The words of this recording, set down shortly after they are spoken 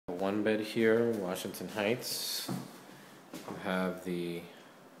one bed here, Washington Heights. You have the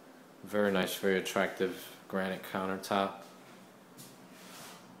very nice, very attractive granite countertop.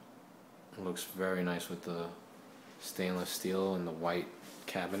 It looks very nice with the stainless steel and the white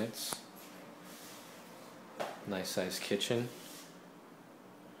cabinets. Nice sized kitchen.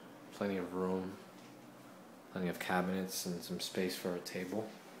 Plenty of room. Plenty of cabinets and some space for a table.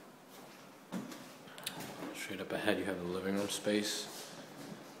 Straight up ahead you have the living room space.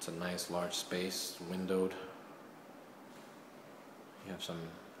 It's a nice large space, windowed. You have some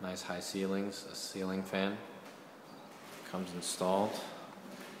nice high ceilings, a ceiling fan comes installed.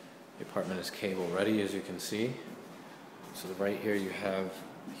 The apartment is cable ready, as you can see. To the right here you have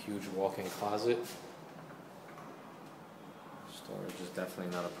a huge walk-in closet. Storage is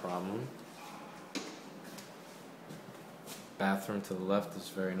definitely not a problem. Bathroom to the left is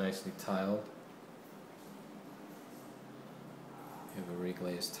very nicely tiled. You have a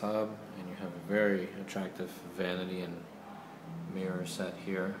reglazed tub, and you have a very attractive vanity and mirror set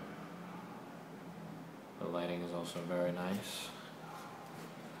here. The lighting is also very nice.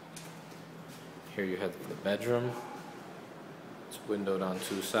 Here you have the bedroom. It's windowed on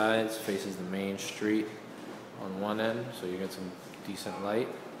two sides, faces the main street on one end, so you get some decent light.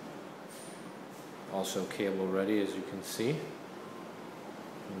 Also cable ready, as you can see.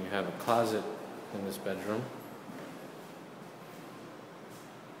 And you have a closet in this bedroom.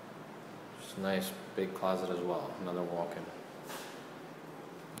 Just a nice big closet as well, another walk-in.